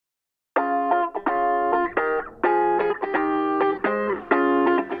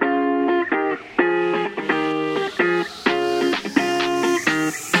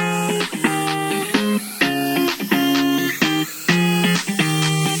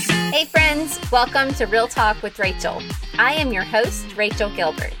Hey friends, welcome to Real Talk with Rachel. I am your host, Rachel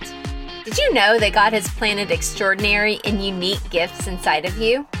Gilbert. Did you know that God has planted extraordinary and unique gifts inside of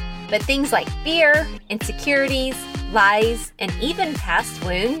you? But things like fear, insecurities, lies, and even past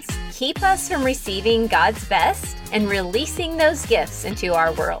wounds keep us from receiving God's best and releasing those gifts into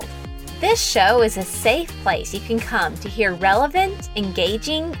our world. This show is a safe place you can come to hear relevant,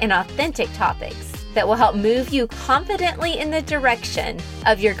 engaging, and authentic topics that will help move you confidently in the direction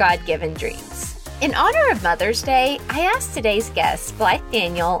of your God-given dreams. In honor of Mother's Day, I asked today's guests, Blythe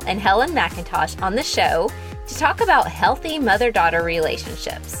Daniel and Helen McIntosh, on the show to talk about healthy mother-daughter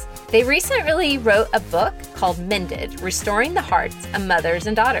relationships. They recently wrote a book called Mended, Restoring the Hearts of Mothers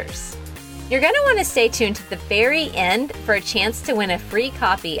and Daughters. You're going to want to stay tuned to the very end for a chance to win a free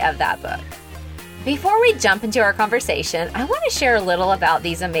copy of that book. Before we jump into our conversation, I want to share a little about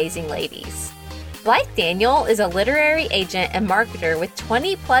these amazing ladies. Blythe Daniel is a literary agent and marketer with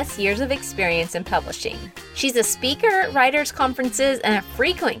 20 plus years of experience in publishing. She's a speaker at writers' conferences and a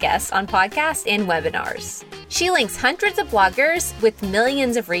frequent guest on podcasts and webinars. She links hundreds of bloggers with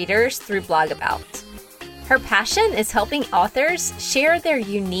millions of readers through Blogabout. Her passion is helping authors share their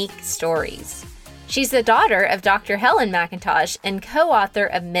unique stories. She's the daughter of Dr. Helen McIntosh and co-author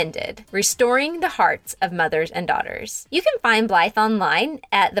of Mended, Restoring the Hearts of Mothers and Daughters. You can find Blythe online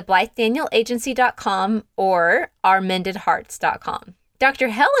at theblythedanielagency.com or ourmendedhearts.com. Dr.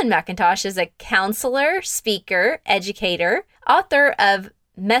 Helen McIntosh is a counselor, speaker, educator, author of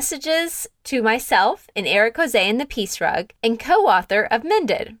Messages to Myself and Eric Jose and the Peace Rug, and co-author of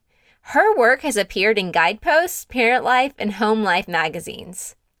Mended. Her work has appeared in Guideposts, Parent Life, and Home Life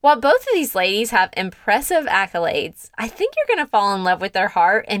magazines. While both of these ladies have impressive accolades, I think you're going to fall in love with their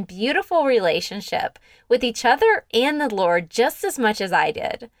heart and beautiful relationship with each other and the Lord just as much as I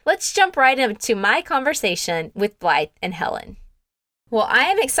did. Let's jump right into my conversation with Blythe and Helen. Well, I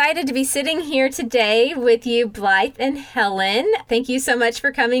am excited to be sitting here today with you, Blythe and Helen. Thank you so much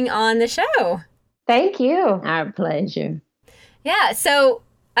for coming on the show. Thank you. Our pleasure. Yeah, so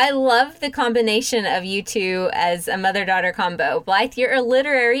I love the combination of you two as a mother-daughter combo. Blythe, you're a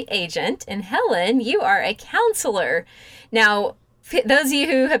literary agent, and Helen, you are a counselor. Now, those of you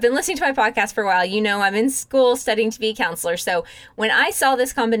who have been listening to my podcast for a while, you know I'm in school studying to be a counselor. So when I saw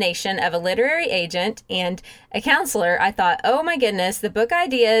this combination of a literary agent and a counselor, I thought, oh my goodness, the book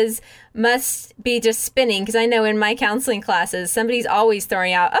ideas must be just spinning, because I know in my counseling classes, somebody's always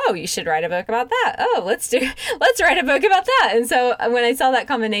throwing out, oh, you should write a book about that. Oh, let's write a book about that. And so when I saw that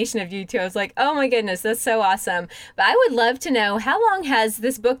combination of you two, I was like, oh my goodness, that's so awesome. But I would love to know, how long has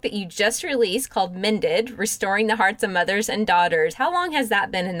this book that you just released called Mended, Restoring the Hearts of Mothers and Daughters, how long has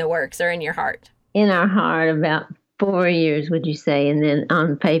that been in the works or in your heart? In our heart, about 4 years, would you say? And then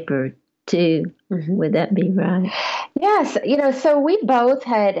on paper, 2. Mm-hmm. Would that be right? Yes. So we both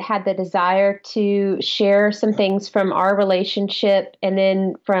had the desire to share some things from our relationship and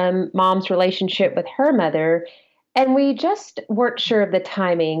then from Mom's relationship with her mother. And we just weren't sure of the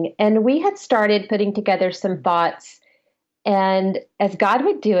timing. And we had started putting together some thoughts. And as God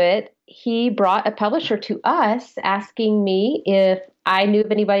would do it, He brought a publisher to us asking me if I knew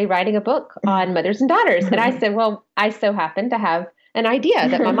of anybody writing a book on mothers and daughters. And I said, well, I so happen to have an idea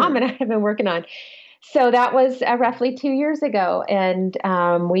that my mom and I have been working on. So that was roughly 2 years ago. And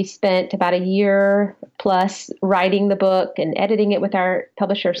we spent about a year plus writing the book and editing it with our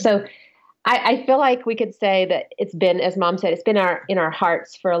publisher. So I feel like we could say that it's been, as Mom said, it's been in our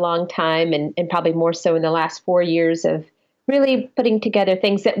hearts for a long time, and probably more so in the last 4 years of really putting together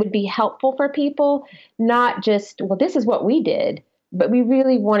things that would be helpful for people, not just, well, this is what we did, but we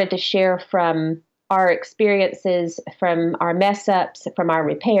really wanted to share from our experiences, from our mess ups, from our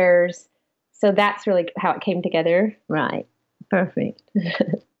repairs. So that's really how it came together. Right. Perfect.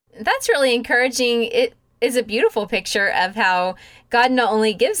 That's really encouraging. It is a beautiful picture of how God not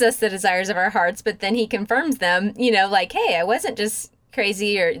only gives us the desires of our hearts, but then He confirms them, like, hey, I wasn't just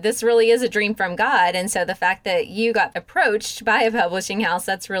crazy, or this really is a dream from God. And so the fact that you got approached by a publishing house,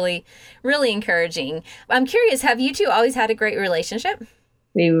 that's really, really encouraging. I'm curious, have you two always had a great relationship?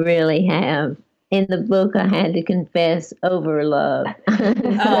 We really have. In the book, I had to confess over love.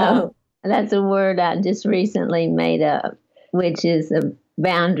 So that's a word I just recently made up, which is a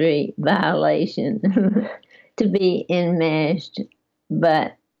boundary violation to be enmeshed.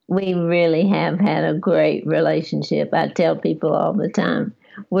 But we really have had a great relationship. I tell people all the time,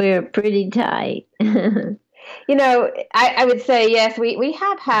 we're pretty tight. I would say, yes, we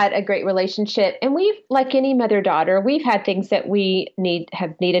have had a great relationship, and we've, like any mother-daughter, we've had things that we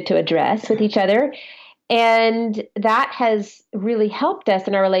have needed to address with each other. And that has really helped us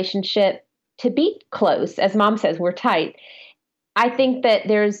in our relationship to be close. As Mom says, we're tight. I think that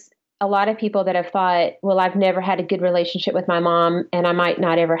there's a lot of people that have thought, well, I've never had a good relationship with my mom and I might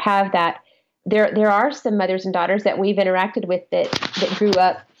not ever have that. There are some mothers and daughters that we've interacted with that grew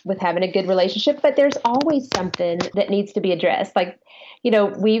up with having a good relationship, but there's always something that needs to be addressed. Like,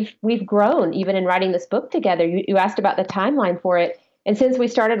 we've grown even in writing this book together. You asked about the timeline for it. And since we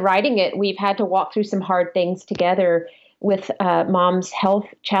started writing it, we've had to walk through some hard things together with mom's health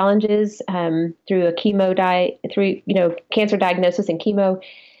challenges, through cancer diagnosis and chemo.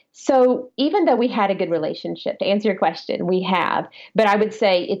 So even though we had a good relationship, to answer your question, we have, but I would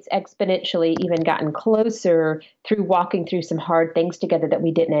say it's exponentially even gotten closer through walking through some hard things together that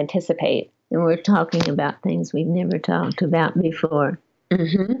we didn't anticipate. And we're talking about things we've never talked about before.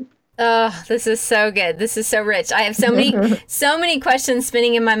 Mm-hmm. Oh, this is so good. This is so rich. I have so many questions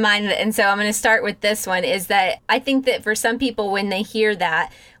spinning in my mind. And so I'm going to start with this one, is that I think that for some people, when they hear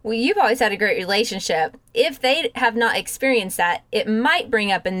that, well, you've always had a great relationship, if they have not experienced that, it might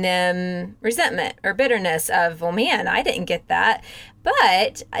bring up in them resentment or bitterness of, well, man, I didn't get that.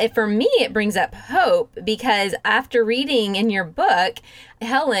 But for me, it brings up hope, because after reading in your book,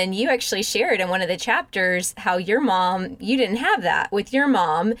 Helen, you actually shared in one of the chapters how your mom, you didn't have that with your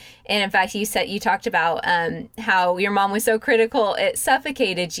mom. And in fact, you talked about how your mom was so critical, it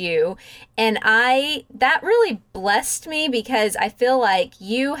suffocated you. And that really blessed me, because I feel like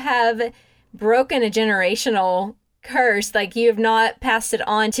you have broken a generational curse. Like, you have not passed it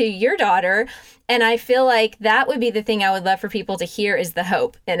on to your daughter. And I feel like that would be the thing I would love for people to hear, is the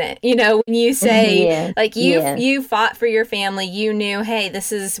hope in it. When you say, you fought for your family, you knew, hey,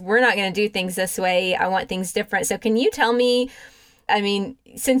 we're not going to do things this way. I want things different. So can you tell me,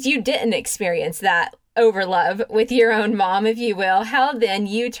 since you didn't experience that over love with your own mom, if you will, how then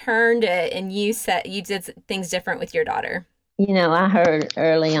you turned it and you did things different with your daughter? I heard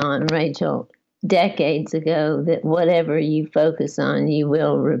early on, Rachel, decades ago, that whatever you focus on, you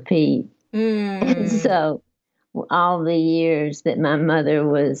will repeat. And so all the years that my mother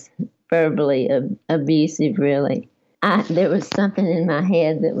was verbally abusive, really, there was something in my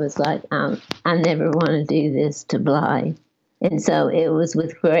head that was like, I never want to do this to Blythe. And so it was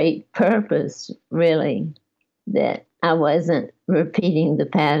with great purpose, really, that I wasn't repeating the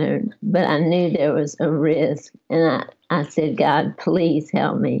pattern, but I knew there was a risk. And I said, God, please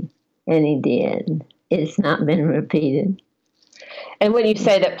help me. And he did. It's not been repeated. And when you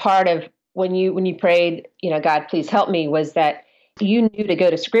say that part of when you prayed, God, please help me, was that you knew to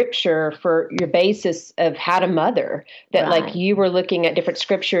go to scripture for your basis of how to mother, that Right. Like you were looking at different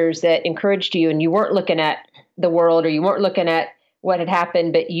scriptures that encouraged you, and you weren't looking at the world, or you weren't looking at what had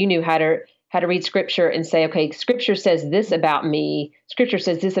happened, but you knew how to read scripture and say, okay, scripture says this about me. Scripture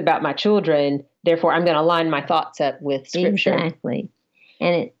says this about my children. Therefore, I'm going to line my thoughts up with scripture. Exactly.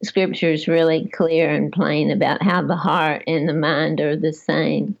 And scripture is really clear and plain about how the heart and the mind are the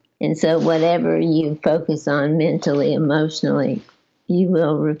same. And so whatever you focus on mentally, emotionally, you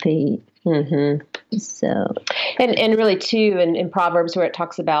will repeat. Mm-hmm. So, and really too, in Proverbs, where it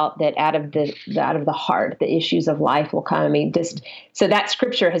talks about that out of the heart, the issues of life will come. So that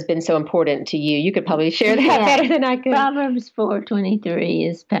scripture has been so important to you. You could probably share that better than I could. Proverbs 4:23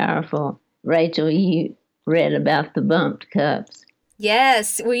 is powerful. Rachel, you read about the bumped cups.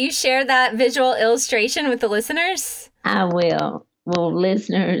 Yes. Will you share that visual illustration with the listeners? I will. Well,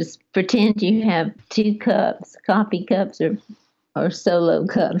 listeners, pretend you have 2 cups, coffee cups or solo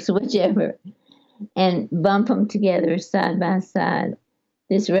cups, whichever, and bump them together side by side.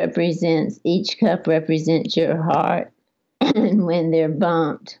 Each cup represents your heart. And when they're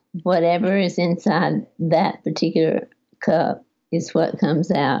bumped, whatever is inside that particular cup is what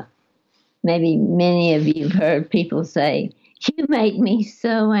comes out. Maybe many of you have heard people say, "You make me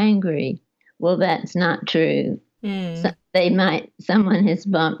so angry." Well, that's not true. So someone has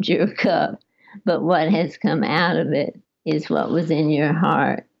bumped your cup, but what has come out of it is what was in your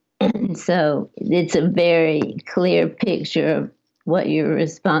heart. And so it's a very clear picture of what you're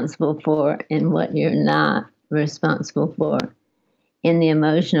responsible for and what you're not responsible for in the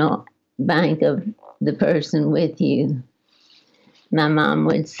emotional bank of the person with you. My mom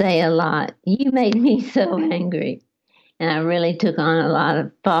would say a lot, "You made me so angry." And I really took on a lot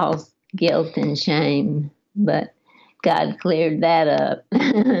of false guilt and shame, but God cleared that up.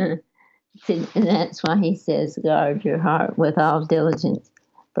 And that's why he says, guard your heart with all diligence,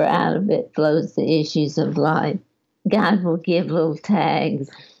 for out of it flows the issues of life. God will give little tags.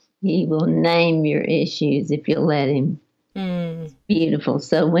 He will name your issues if you'll let him. It's beautiful.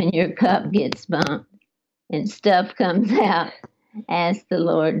 So when your cup gets bumped and stuff comes out, ask the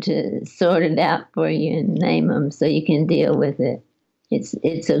Lord to sort it out for you and name them so you can deal with it.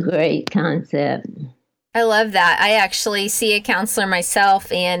 It's a great concept. I love that. I actually see a counselor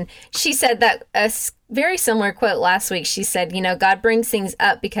myself, and she said that very similar quote last week. She said, God brings things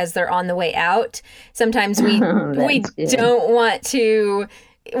up because they're on the way out. Sometimes we don't want to.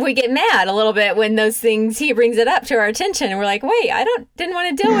 We get mad a little bit when those things, he brings it up to our attention, and we're like, wait, didn't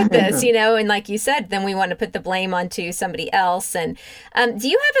want to deal with this, and like you said, then we want to put the blame onto somebody else. And do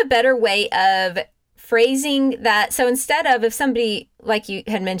you have a better way of phrasing that? So instead of, if somebody, like you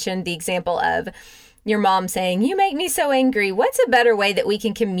had mentioned, the example of your mom saying, you make me so angry, what's a better way that we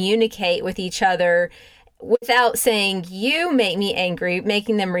can communicate with each other without saying you make me angry,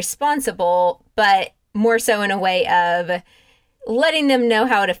 making them responsible, but more so in a way of letting them know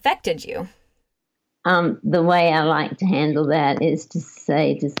how it affected you? The way I like to handle that is to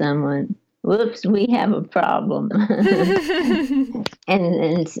say to someone, whoops, we have a problem.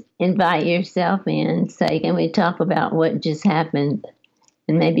 and invite yourself in, say, can we talk about what just happened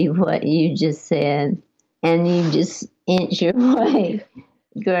and maybe what you just said? And you just inch your way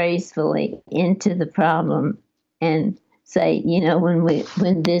gracefully into the problem and say,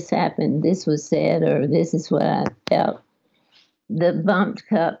 when this happened, this was said, or this is what I felt. The bumped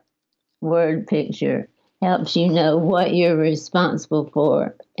cup word picture helps you know what you're responsible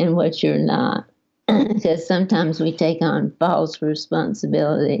for and what you're not. Because sometimes we take on false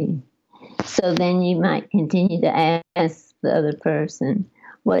responsibility. So then you might continue to ask the other person,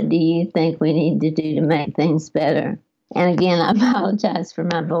 what do you think we need to do to make things better? And again, I apologize for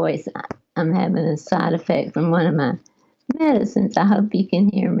my voice. I'm having a side effect from one of my medicines. I hope you can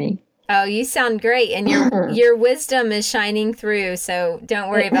hear me. Oh, you sound great, and your wisdom is shining through, so don't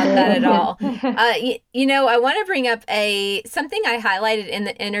worry about that at all. I want to bring up something I highlighted in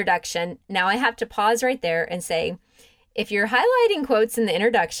the introduction. Now I have to pause right there and say, if you're highlighting quotes in the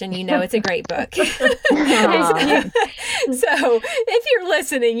introduction, it's a great book. So if you're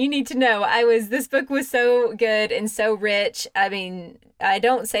listening, you need to know this book was so good and so rich. I mean, I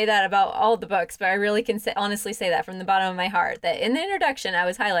don't say that about all the books, but I really can honestly say that from the bottom of my heart, that in the introduction, I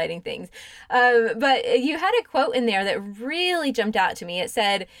was highlighting things. But you had a quote in there that really jumped out to me. It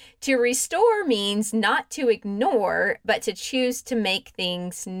said, to restore means not to ignore, but to choose to make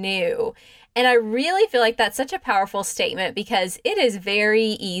things new. And I really feel like that's such a powerful statement, because it is very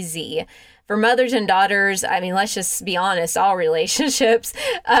easy for mothers and daughters. I mean, let's just be honest, all relationships,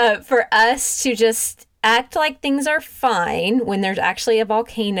 for us to just act like things are fine when there's actually a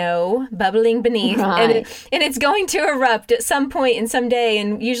volcano bubbling beneath, right. and it's going to erupt at some point and someday,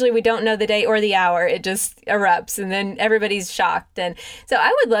 and usually we don't know the day or the hour. It just erupts, and then everybody's shocked. And so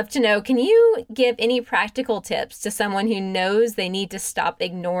I would love to know, can you give any practical tips to someone who knows they need to stop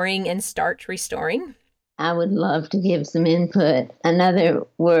ignoring and start restoring? I would love to give some input. Another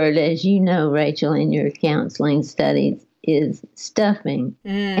word, as you know, Rachel, in your counseling studies, is stuffing.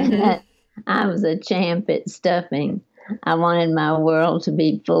 Mm-hmm. And that I was a champ at stuffing. I wanted my world to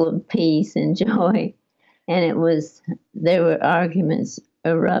be full of peace and joy. And there were arguments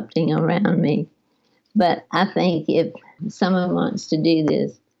erupting around me. But I think if someone wants to do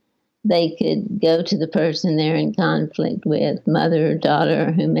this, they could go to the person they're in conflict with, mother or daughter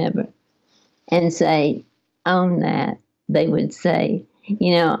or whomever, and say, own that. They would say,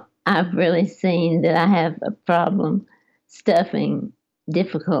 I've really seen that I have a problem stuffing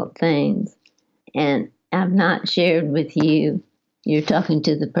difficult things, and I've not shared with you. You're talking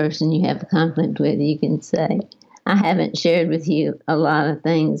to the person you have a conflict with. You can say, I haven't shared with you a lot of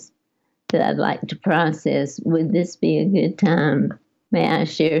things that I'd like to process. Would this be a good time? May I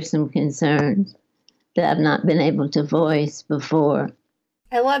share some concerns that I've not been able to voice before?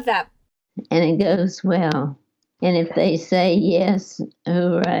 I love that. And it goes well. And if they say yes,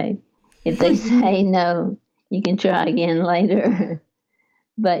 hooray. If they say no, you can try again later.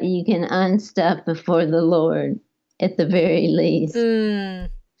 But you can unstuff before the Lord at the very least. Mm.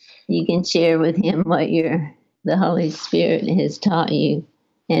 You can share with him what the Holy Spirit has taught you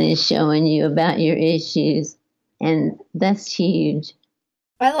and is showing you about your issues. And that's huge.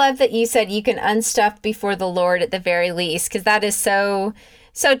 I love that you said you can unstuff before the Lord at the very least, because that is so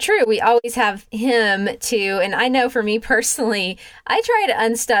true. We always have him and I know for me personally, I try to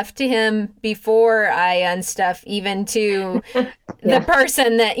unstuff to him before I unstuff even to the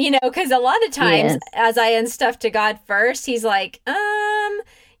person that, because a lot of times as I unstuff to God first, he's like,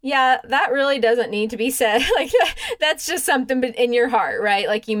 yeah, that really doesn't need to be said. Like, that's just something in your heart, right?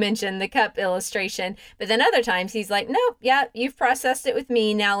 Like you mentioned the cup illustration. But then other times he's like, nope, yeah, you've processed it with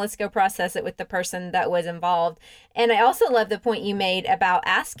me. Now let's go process it with the person that was involved. And I also love the point you made about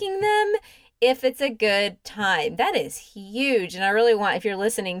asking them if it's a good time. That is huge. And I really want, if you're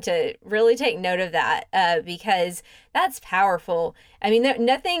listening, to really take note of that because that's powerful. I mean,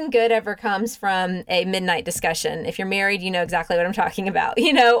 nothing good ever comes from a midnight discussion. If you're married, you know exactly what I'm talking about,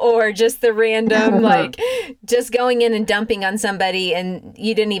 or just the random, like just going in and dumping on somebody and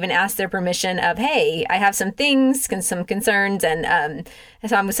you didn't even ask their permission of, hey, I have some things, some concerns. And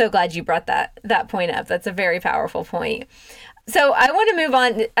so I'm so glad you brought that point up. That's a very powerful point. So I want to move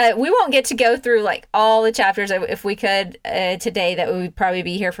on. We won't get to go through like all the chapters. If we could today, that would probably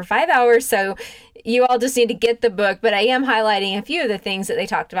be here for 5 hours. So you all just need to get the book. But I am highlighting a few of the things that they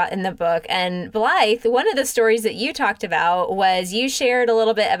talked about in the book. And Blythe, one of the stories that you talked about was you shared a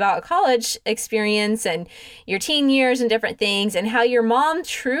little bit about a college experience and your teen years and different things and how your mom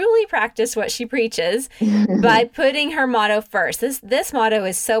truly practiced what she preaches by putting her motto first. This motto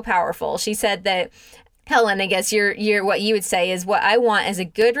is so powerful. She said that, Helen, I guess you're what you would say is, what I want is a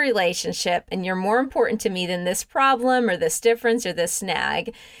good relationship, and you're more important to me than this problem or this difference or this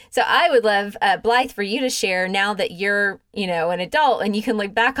snag. So I would love, Blythe, for you to share, now that you're, an adult and you can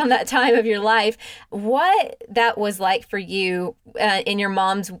look back on that time of your life, what that was like for you in your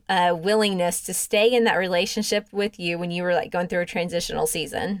mom's willingness to stay in that relationship with you when you were like going through a transitional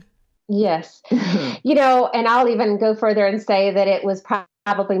season. Yes. And I'll even go further and say that it was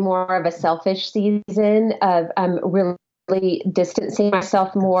probably more of a selfish season of really distancing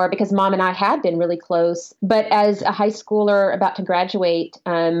myself more, because Mom and I had been really close. But as a high schooler about to graduate,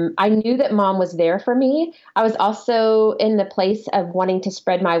 I knew that Mom was there for me. I was also in the place of wanting to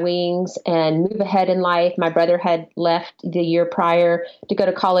spread my wings and move ahead in life. My brother had left the year prior to go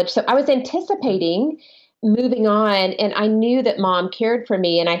to college. So I was anticipating moving on, and I knew that Mom cared for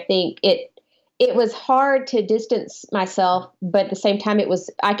me. And I think it was hard to distance myself, but at the same time,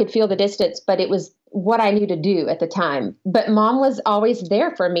 I could feel the distance, but it was what I knew to do at the time. But Mom was always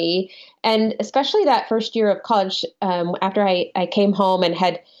there for me. And especially that first year of college, after I came home and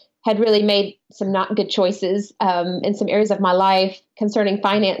had really made some not good choices in some areas of my life concerning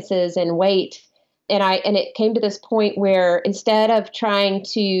finances and weight. And it came to this point where instead of trying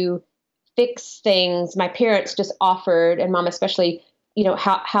to fix things, my parents just offered, and Mom especially,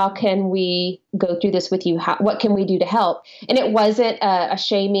 how can we go through this with you? What can we do to help? And it wasn't a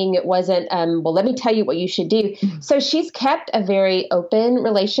shaming. It wasn't, well, let me tell you what you should do. Mm-hmm. So she's kept a very open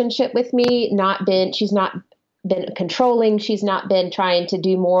relationship with me. She's not been controlling. She's not been trying to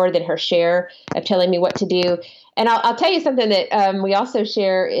do more than her share of telling me what to do. And I'll tell you something that we also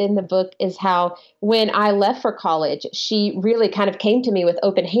share in the book is how when I left for college, she really kind of came to me with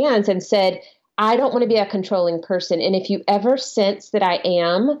open hands and said, I don't want to be a controlling person. And if you ever sense that I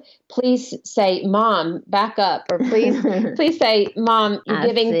am, please say, Mom, back up. Or please say, Mom, you're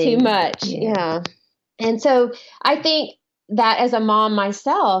giving too much. Yeah. And so I think that as a mom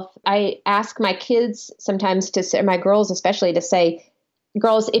myself, I ask my kids sometimes my girls especially, to say,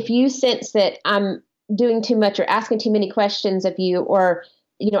 girls, if you sense that I'm doing too much or asking too many questions of you, or,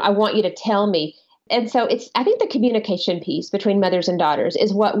 I want you to tell me. And so I think the communication piece between mothers and daughters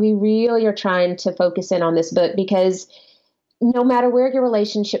is what we really are trying to focus in on this book, because no matter where your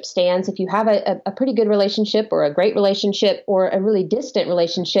relationship stands, if you have a pretty good relationship or a great relationship or a really distant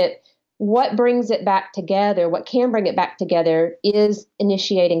relationship, what brings it back together, what can bring it back together, is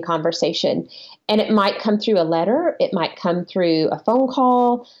initiating conversation. And it might come through a letter, it might come through a phone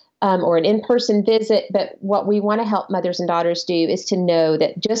call, or an in-person visit. But what we want to help mothers and daughters do is to know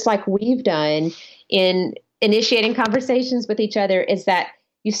that, just like we've done in initiating conversations with each other, is that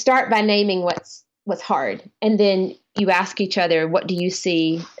you start by naming what's hard. And then you ask each other, what do you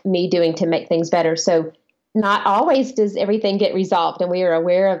see me doing to make things better? So not always does everything get resolved, and we are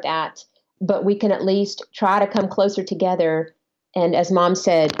aware of that, but we can at least try to come closer together. And as Mom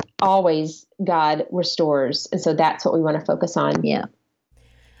said, always God restores. And so that's what we want to focus on. Yeah.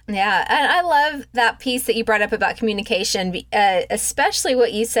 Yeah, and I love that piece that you brought up about communication, especially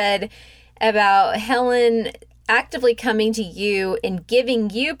what you said about Helen actively coming to you and giving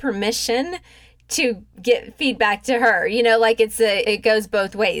you permission to get feedback to her. Like it goes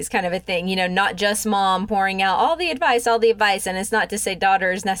both ways kind of a thing, not just Mom pouring out all the advice. And it's not to say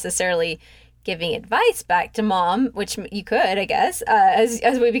daughters necessarily giving advice back to Mom, which you could, I guess,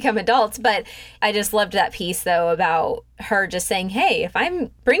 as we become adults. But I just loved that piece, though, about her just saying, hey, if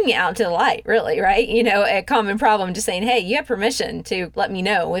I'm bringing it out to the light, really, right? A common problem, just saying, hey, you have permission to let me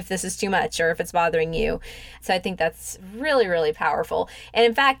know if this is too much or if it's bothering you. So I think that's really, really powerful. And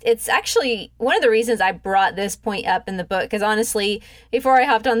in fact, it's actually one of the reasons I brought this point up in the book, because honestly, before I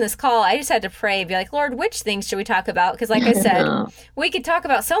hopped on this call, I just had to pray, be like, Lord, which things should we talk about? Because like I said, we could talk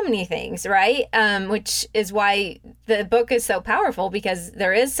about so many things, right? right? Which is why the book is so powerful, because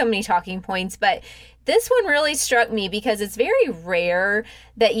there is so many talking points. But this one really struck me because it's very rare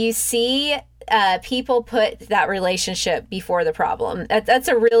that you see people put that relationship before the problem. That's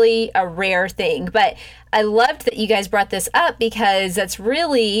a rare thing. But I loved that you guys brought this up, because that's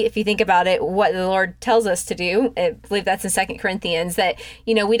really, if you think about it, what the Lord tells us to do. I believe that's in 2 Corinthians, that,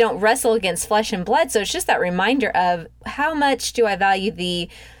 we don't wrestle against flesh and blood. So it's just that reminder of how much do I value the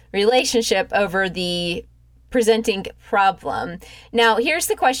relationship over the presenting problem. Now, here's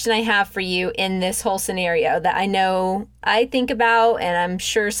the question I have for you in this whole scenario that I know I think about, and I'm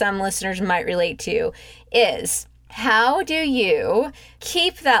sure some listeners might relate to, is how do you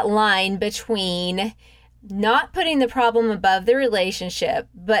keep that line between not putting the problem above the relationship,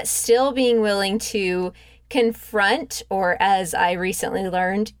 but still being willing to confront, or as I recently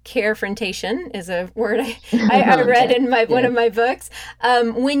learned, carefrontation is a word I read in one of my books.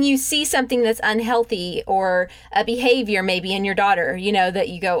 When you see something that's unhealthy, or a behavior maybe in your daughter, that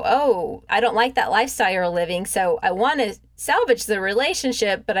you go, oh, I don't like that lifestyle you're living, so I want to salvage the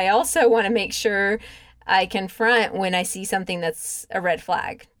relationship, but I also want to make sure I confront when I see something that's a red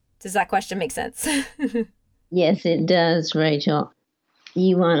flag. Does that question make sense? Yes, it does, Rachel.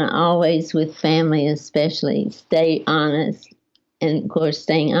 You want to always, with family especially, stay honest. And of course,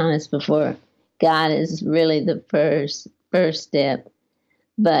 staying honest before God is really the first step.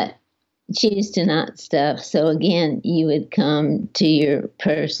 But choose to not stuff. So again, you would come to your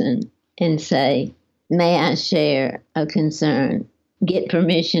person and say, may I share a concern? Get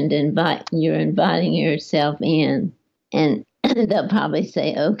permission to invite. You're inviting yourself in. And they'll probably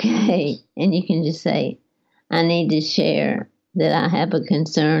say, okay. And you can just say, I need to share that I have a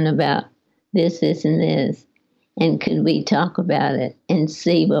concern about this, and this, and could we talk about it and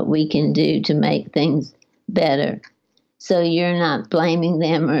see what we can do to make things better? So you're not blaming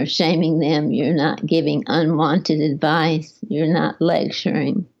them or shaming them. You're not giving unwanted advice. You're not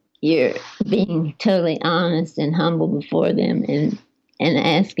lecturing. You're being totally honest and humble before them and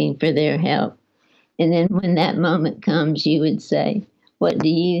asking for their help. And then when that moment comes, you would say, what do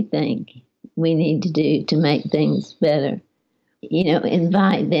you think we need to do to make things better?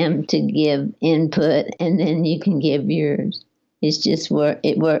 Invite them to give input, and then you can give yours. It's just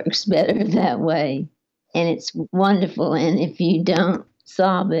it works better that way. And it's wonderful. And if you don't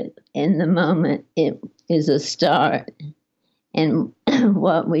solve it in the moment, it is a start. And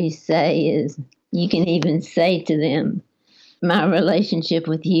what we say is, you can even say to them, my relationship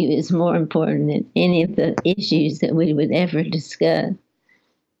with you is more important than any of the issues that we would ever discuss.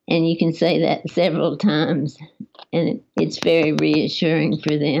 And you can say that several times, and it's very reassuring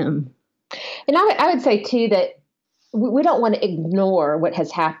for them. And I would say, too, that we don't want to ignore what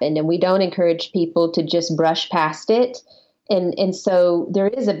has happened, and we don't encourage people to just brush past it. And so there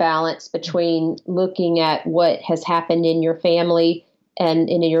is a balance between looking at what has happened in your family and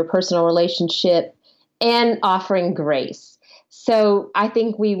in your personal relationship and offering grace. So I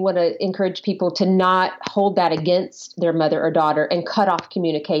think we want to encourage people to not hold that against their mother or daughter and cut off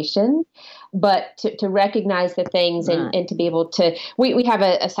communication, but to recognize the things and to be able to, we have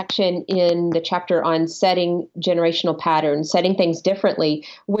a section in the chapter on setting generational patterns, setting things differently,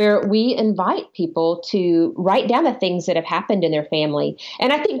 where we invite people to write down the things that have happened in their family.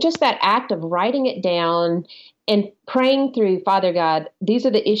 And I think just that act of writing it down and praying through, Father God, these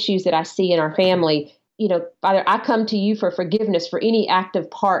are the issues that I see in our family. Father, I come to you for forgiveness for any active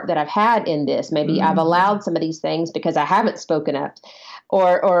part that I've had in this. Maybe I've allowed some of these things because I haven't spoken up,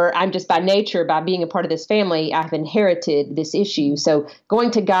 or I'm just by nature, by being a part of this family, I've inherited this issue. So going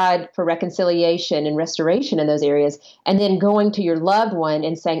to God for reconciliation and restoration in those areas, and then going to your loved one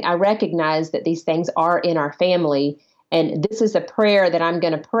and saying, I recognize that these things are in our family, and this is a prayer that I'm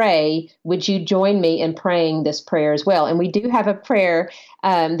going to pray. Would you join me in praying this prayer as well? And we do have a prayer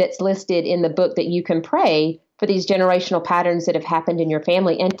that's listed in the book that you can pray for these generational patterns that have happened in your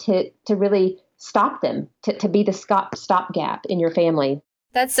family, and to really stop them, to be the stopgap in your family.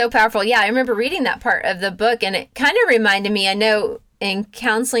 That's so powerful. Yeah, I remember reading that part of the book, and it kind of reminded me, I know in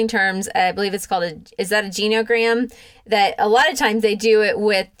counseling terms, I believe it's called, is that a genogram? That a lot of times they do it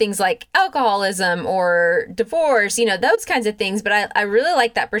with things like alcoholism or divorce, those kinds of things. But I really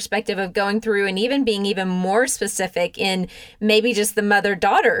like that perspective of going through and even being even more specific in maybe just the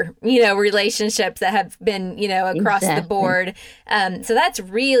mother-daughter, relationships that have been, across the board. So that's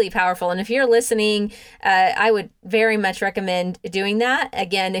really powerful. And if you're listening, I would very much recommend doing that.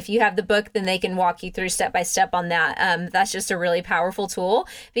 Again, if you have the book, then they can walk you through step by step on that. That's just a really powerful tool,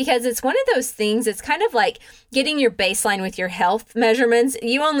 because it's one of those things, it's kind of like getting your baseline baseline with your health measurements.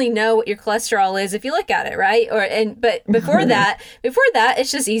 You only know what your cholesterol is if you look at it, right? But before that,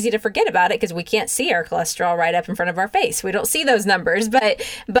 it's just easy to forget about it because we can't see our cholesterol right up in front of our face. We don't see those numbers. But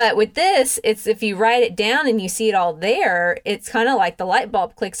with this, it's if you write it down and you see it all there, it's kind of like the light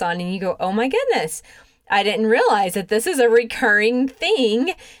bulb clicks on and you go, oh my goodness, I didn't realize that this is a recurring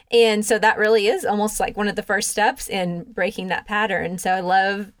thing. And so that really is almost like one of the first steps in breaking that pattern. So I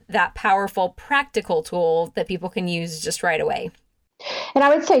love that powerful, practical tool that people can use just right away. And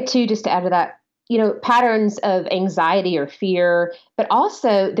I would say too, just to add to that, patterns of anxiety or fear, but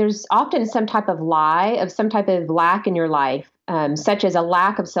also there's often some type of lie of some type of lack in your life, such as a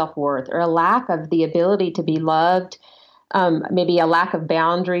lack of self-worth or a lack of the ability to be loved, maybe a lack of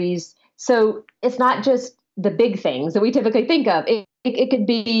boundaries. So it's not just the big things that we typically think of. It could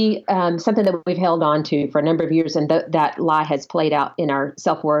be something that we've held on to for a number of years, and that lie has played out in our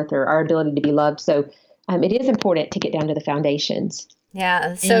self-worth or our ability to be loved. So it is important to get down to the foundations.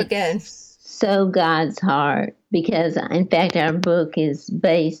 Yeah, so good. So God's heart, because in fact our book is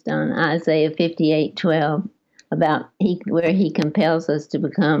based on Isaiah 58:12 about where he compels us to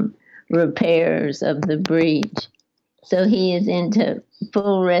become repairers of the breach. So he is into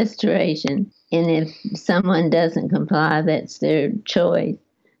full restoration. And if someone doesn't comply, that's their choice.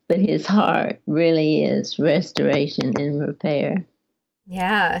 But his heart really is restoration and repair.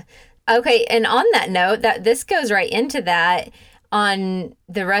 Yeah. Okay. And on that note, that this goes right into that on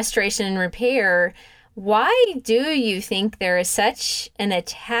the restoration and repair. Why do you think there is such an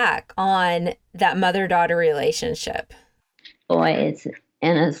attack on that mother-daughter relationship? Boy, it's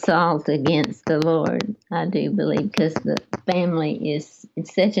an assault against the Lord, I do believe, because the family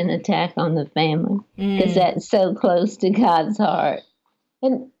it's such an attack on the family, because that's so close to God's heart.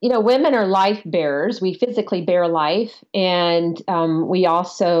 And, women are life bearers. We physically bear life. And we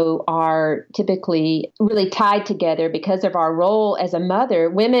also are typically really tied together because of our role as a mother.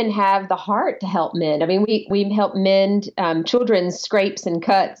 Women have the heart to help men. I mean, we help mend children's scrapes and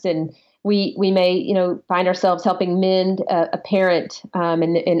cuts, and we may, find ourselves helping mend a parent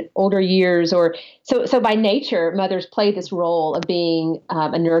in older years, or so by nature, mothers play this role of being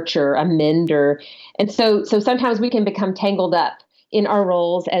a nurturer, a mender. And so sometimes we can become tangled up in our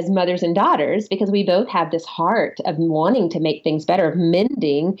roles as mothers and daughters because we both have this heart of wanting to make things better, of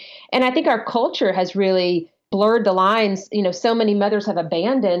mending. And I think our culture has really blurred the lines. So many mothers have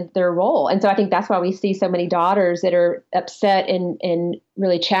abandoned their role. And so I think that's why we see so many daughters that are upset and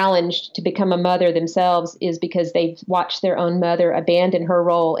really challenged to become a mother themselves, is because they've watched their own mother abandon her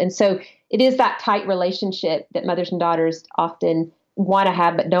role. And so it is that tight relationship that mothers and daughters often want to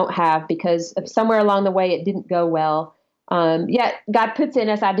have but don't have because of somewhere along the way it didn't go well. Yet God puts in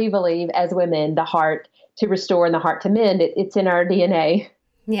us, I do believe, as women, the heart to restore and the heart to mend. It's in our DNA.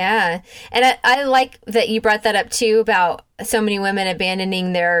 Yeah. And I like that you brought that up too about so many women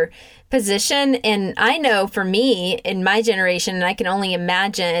abandoning their position. And I know for me in my generation, and I can only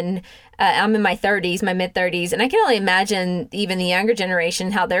imagine, I'm in my 30s, my mid 30s, and I can only imagine even the younger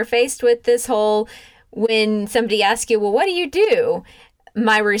generation, how they're faced with this whole, when somebody asks you, well, what do you do?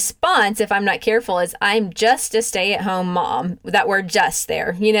 My response, if I'm not careful, is I'm just a stay-at-home mom. That word "just"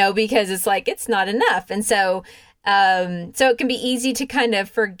 there, because it's like it's not enough, and so it can be easy to kind of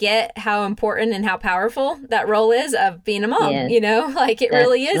forget how important and how powerful that role is of being a mom. Yes. Like it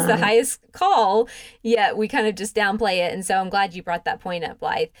really is the highest call. Yet we kind of just downplay it, and so I'm glad you brought that point up,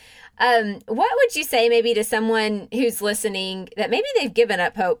 Blythe. What would you say maybe to someone who's listening that maybe they've given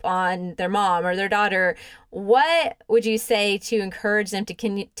up hope on their mom or their daughter? What would you say to encourage them to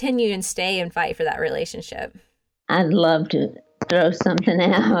continue and stay and fight for that relationship? I'd love to throw something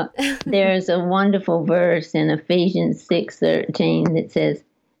out. There's a wonderful verse in Ephesians 6:13 that says,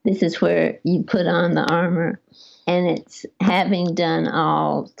 this is where you put on the armor, and it's having done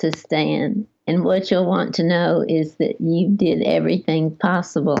all to stand. And what you'll want to know is that you did everything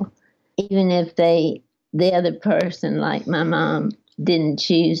possible. Even if the other person, like my mom, didn't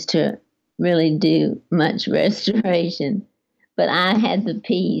choose to really do much restoration. But I had the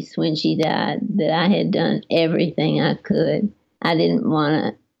peace when she died that I had done everything I could. I didn't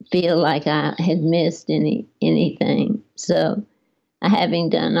want to feel like I had missed anything. So having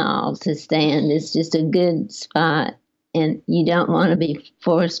done all to stand is just a good spot. And you don't want to be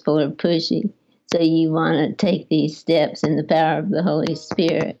forceful or pushy. So you want to take these steps in the power of the Holy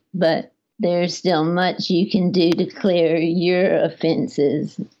Spirit. But there's still much you can do to clear your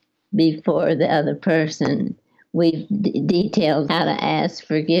offenses before the other person. We've detailed how to ask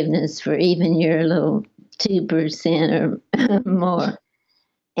forgiveness for even your little 2% or more.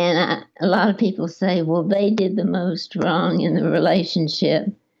 And a lot of people say, well, they did the most wrong in the relationship.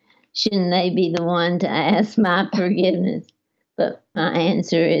 shouldn't they be the one to ask my forgiveness? But my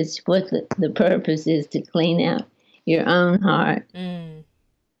answer is what the purpose is to clean out your own heart.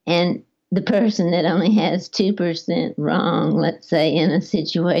 And the person that only has 2% wrong, let's say, in a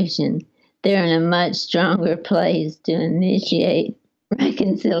situation, they're in a much stronger place to initiate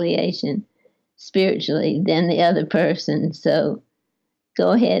reconciliation spiritually than the other person. So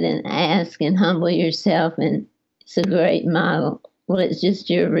go ahead and ask and humble yourself, and it's a great model. Well, it's just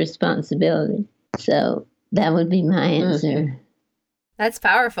your responsibility. So that would be my answer. That's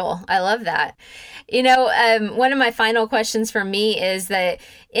powerful. I love that. One of my final questions for me is that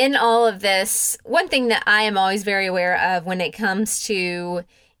in all of this, one thing that I am always very aware of when it comes to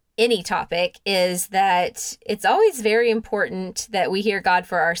any topic is that it's always very important that we hear God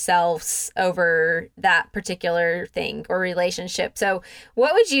for ourselves over that particular thing or relationship. So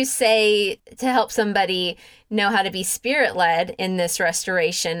what would you say to help somebody know how to be spirit-led in this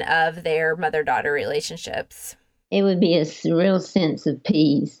restoration of their mother-daughter relationships? It would be a real sense of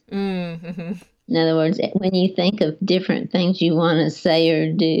peace. Mm-hmm. In other words, when you think of different things you want to say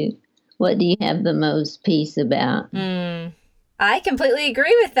or do, what do you have the most peace about? I completely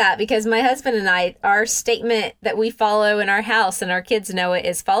agree with that, because my husband and I, our statement that we follow in our house, and our kids know it,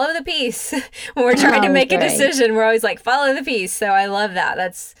 is follow the peace. When we're trying to make a decision, we're always like, follow the peace. So I love that.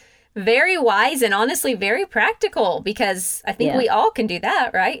 That's very wise and honestly very practical, because I think we all can do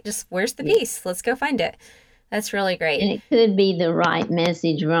that, right? Just where's the peace? Let's go find it. That's really great. And it could be the right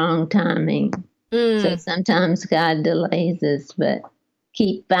message, wrong timing. So sometimes God delays us, but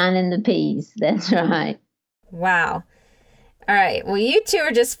keep finding the peace. That's right. Wow. All right. Well, you two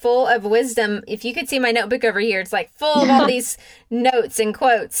are just full of wisdom. If you could see my notebook over here, it's like full of all these notes and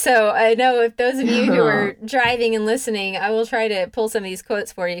quotes. So I know if those of you who are driving and listening, I will try to pull some of these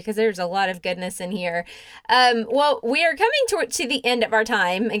quotes for you, because there's a lot of goodness in here. Well, we are coming to the end of our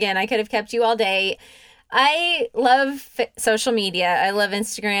time. Again, I could have kept you all day. I love social media. I love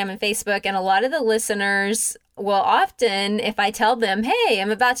Instagram and Facebook, and a lot of the listeners will often, if I tell them, hey,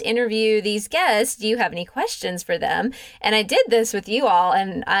 I'm about to interview these guests, do you have any questions for them? And I did this with you all,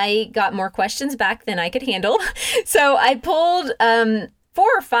 and I got more questions back than I could handle. So I pulled 4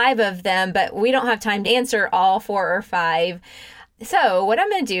 or 5 of them, but we don't have time to answer all 4 or 5. So what I'm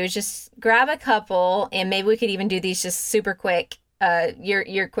going to do is just grab a couple, and maybe we could even do these just super quick.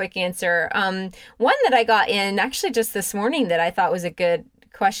 Your quick answer. One that I got in actually just this morning that I thought was a good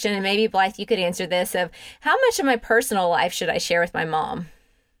question, and maybe Blythe, you could answer this, of how much of my personal life should I share with my mom?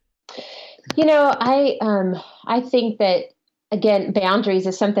 I think that, again, boundaries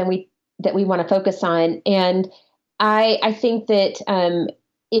is something we want to focus on. And I think that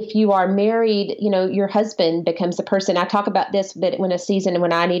if you are married, your husband becomes the person. I talk about this, but when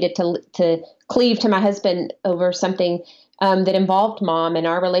I needed to cleave to my husband over something that involved mom and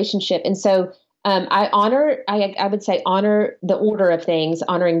our relationship. And so I would say honor the order of things,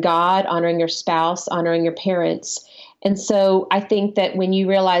 honoring God, honoring your spouse, honoring your parents. And so I think that when you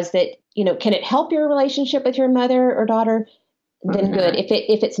realize that, can it help your relationship with your mother or daughter? Then good. If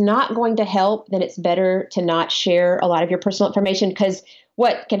it's not going to help, then it's better to not share a lot of your personal information, because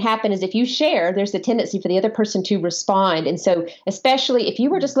what can happen is if you share, there's a tendency for the other person to respond. And so especially if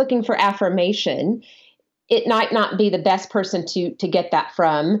you were just looking for affirmation, it might not be the best person to get that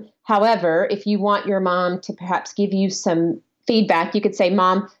from. However, if you want your mom to perhaps give you some feedback, you could say,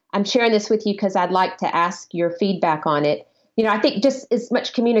 Mom, I'm sharing this with you because I'd like to ask your feedback on it. I think just as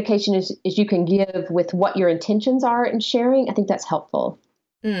much communication as you can give with what your intentions are in sharing, I think that's helpful.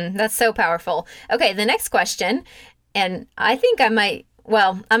 That's so powerful. Okay, the next question, and I think I'm going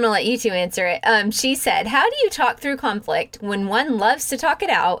to let you two answer it. She said, how do you talk through conflict when one loves to talk it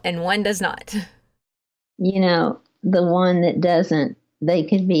out and one does not? The one that doesn't, they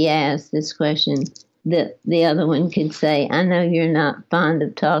could be asked this question. The other one could say, I know you're not fond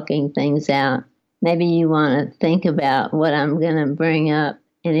of talking things out. Maybe you want to think about what I'm going to bring up.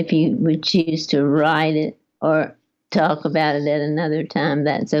 And if you would choose to write it or talk about it at another time,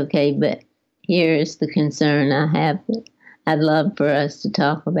 that's okay. But here's the concern I have that I'd love for us to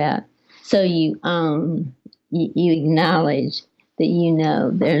talk about. So you acknowledge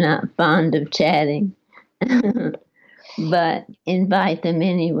that they're not fond of chatting. But invite them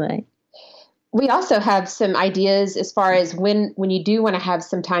anyway. We also have some ideas as far as when you do want to have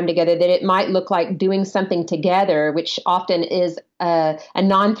some time together, that it might look like doing something together, which often is a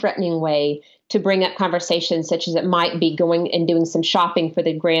non-threatening way to bring up conversations, such as it might be going and doing some shopping for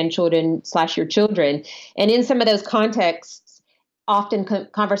the grandchildren / your children. And in some of those contexts, often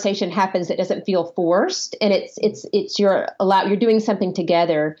conversation happens that doesn't feel forced, and you're doing something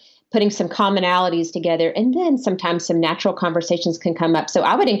together. putting some commonalities together, and then sometimes some natural conversations can come up. So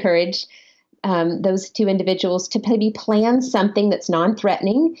I would encourage those two individuals to maybe plan something that's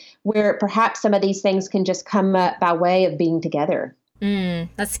non-threatening, where perhaps some of these things can just come up by way of being together.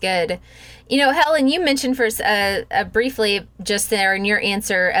 That's good. Helen, you mentioned first briefly just there in your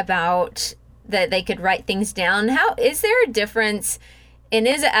answer about that they could write things down. How is there a difference? And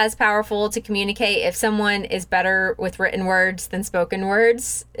is it as powerful to communicate if someone is better with written words than spoken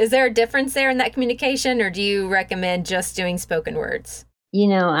words? Is there a difference there in that communication, or do you recommend just doing spoken words?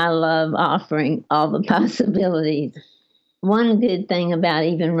 I love offering all the possibilities. One good thing about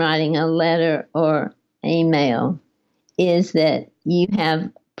even writing a letter or email is that you have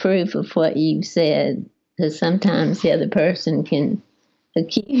proof of what you've said, because sometimes the other person can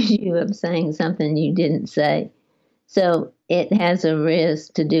accuse you of saying something you didn't say. So it has a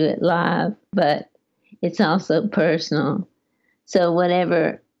risk to do it live, but it's also personal. So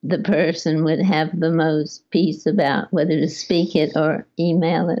whatever the person would have the most peace about, whether to speak it or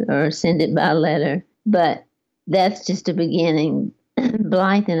email it or send it by letter. But that's just a beginning.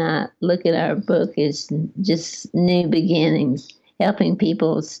 Blythe and I look at our book as just new beginnings, helping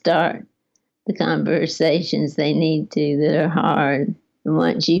people start the conversations they need to that are hard. And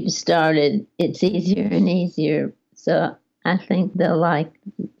once you've started, it's easier and easier. So I think they'll like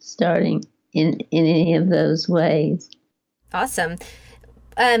starting in any of those ways. Awesome.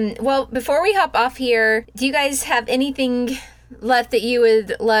 Well, before we hop off here, do you guys have anything left that you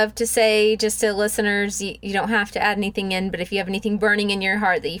would love to say just to listeners? You don't have to add anything in, but if you have anything burning in your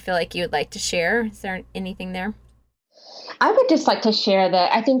heart that you feel like you would like to share, is there anything there? I would just like to share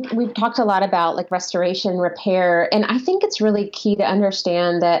that I think we've talked a lot about like restoration, repair, and I think it's really key to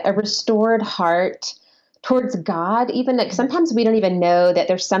understand that a restored heart towards God, even like sometimes we don't even know that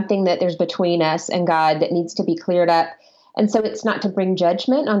there's something that there's between us and God that needs to be cleared up. And so it's not to bring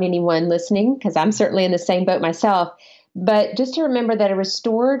judgment on anyone listening, because I'm certainly in the same boat myself, but just to remember that a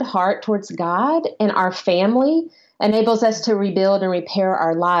restored heart towards God and our family enables us to rebuild and repair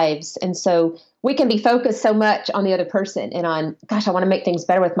our lives. And so we can be focused so much on the other person and on, gosh, I want to make things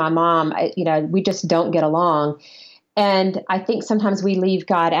better with my mom. We just don't get along. And I think sometimes we leave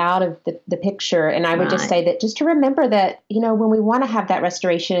God out of the picture. And I would just say that just to remember that, when we want to have that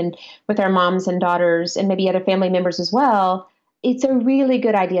restoration with our moms and daughters and maybe other family members as well, it's a really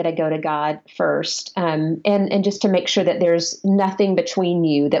good idea to go to God first, and just to make sure that there's nothing between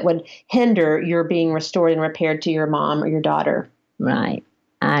you that would hinder your being restored and repaired to your mom or your daughter. Right.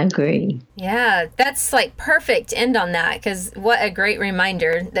 I agree. Yeah, that's like perfect end on that, because what a great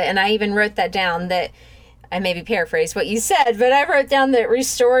reminder. And I even wrote that down, that I maybe paraphrase what you said, but I wrote down that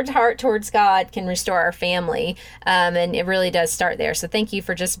restored heart towards God can restore our family. And it really does start there. So thank you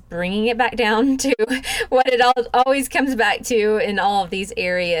for just bringing it back down to what it always comes back to in all of these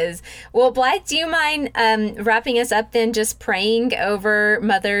areas. Well, Blythe, do you mind wrapping us up then, just praying over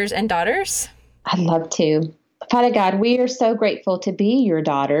mothers and daughters? I'd love to. Father God, we are so grateful to be your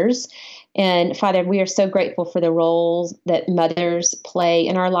daughters. And Father, we are so grateful for the roles that mothers play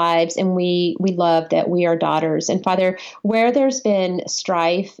in our lives. And we love that we are daughters. And Father, where there's been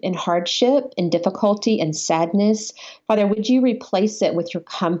strife and hardship and difficulty and sadness, Father, would you replace it with your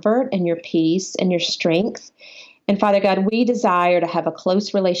comfort and your peace and your strength? And Father God, we desire to have a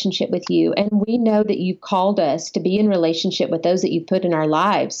close relationship with you. And we know that you've called us to be in relationship with those that you've put in our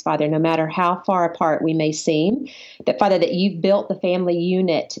lives, Father, no matter how far apart we may seem. That, Father, that you've built the family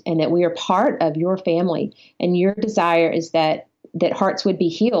unit and that we are part of your family. And your desire is that hearts would be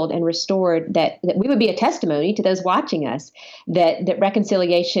healed and restored, that we would be a testimony to those watching us, that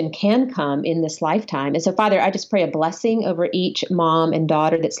reconciliation can come in this lifetime. And so, Father, I just pray a blessing over each mom and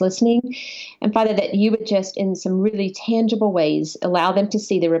daughter that's listening. And Father, that you would just in some really tangible ways allow them to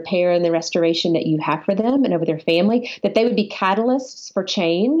see the repair and the restoration that you have for them and over their family, that they would be catalysts for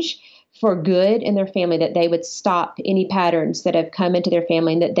change, for good in their family, that they would stop any patterns that have come into their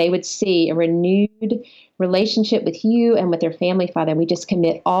family, and that they would see a renewed relationship with you and with their family, Father. We just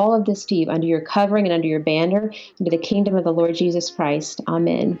commit all of this to you under your covering and under your banner, into the kingdom of the Lord Jesus Christ.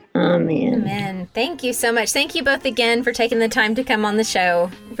 Amen. Amen. Amen. Thank you so much. Thank you both again for taking the time to come on the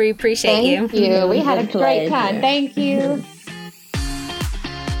show. We appreciate you. Thank you. We had a great time. Thank you.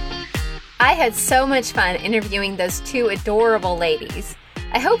 I had so much fun interviewing those two adorable ladies.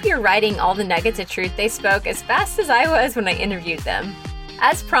 I hope you're writing all the nuggets of truth they spoke as fast as I was when I interviewed them.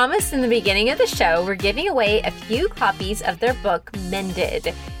 As promised in the beginning of the show, we're giving away a few copies of their book,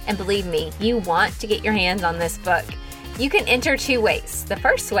 Mended. And believe me, you want to get your hands on this book. You can enter two ways. The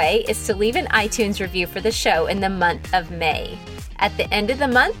first way is to leave an iTunes review for the show in the month of May. At the end of the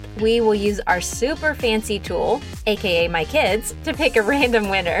month, we will use our super fancy tool, aka my kids, to pick a random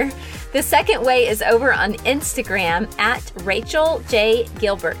winner. The second way is over on Instagram at Rachel J.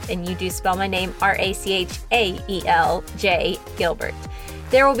 Gilbert, and you do spell my name Rachael J. Gilbert.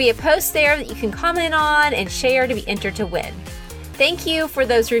 There will be a post there that you can comment on and share to be entered to win. Thank you for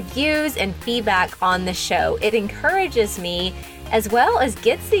those reviews and feedback on the show. It encourages me as well as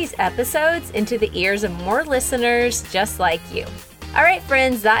gets these episodes into the ears of more listeners just like you. All right,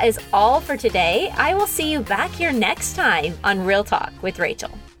 friends, that is all for today. I will see you back here next time on Real Talk with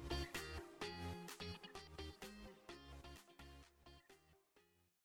Rachel.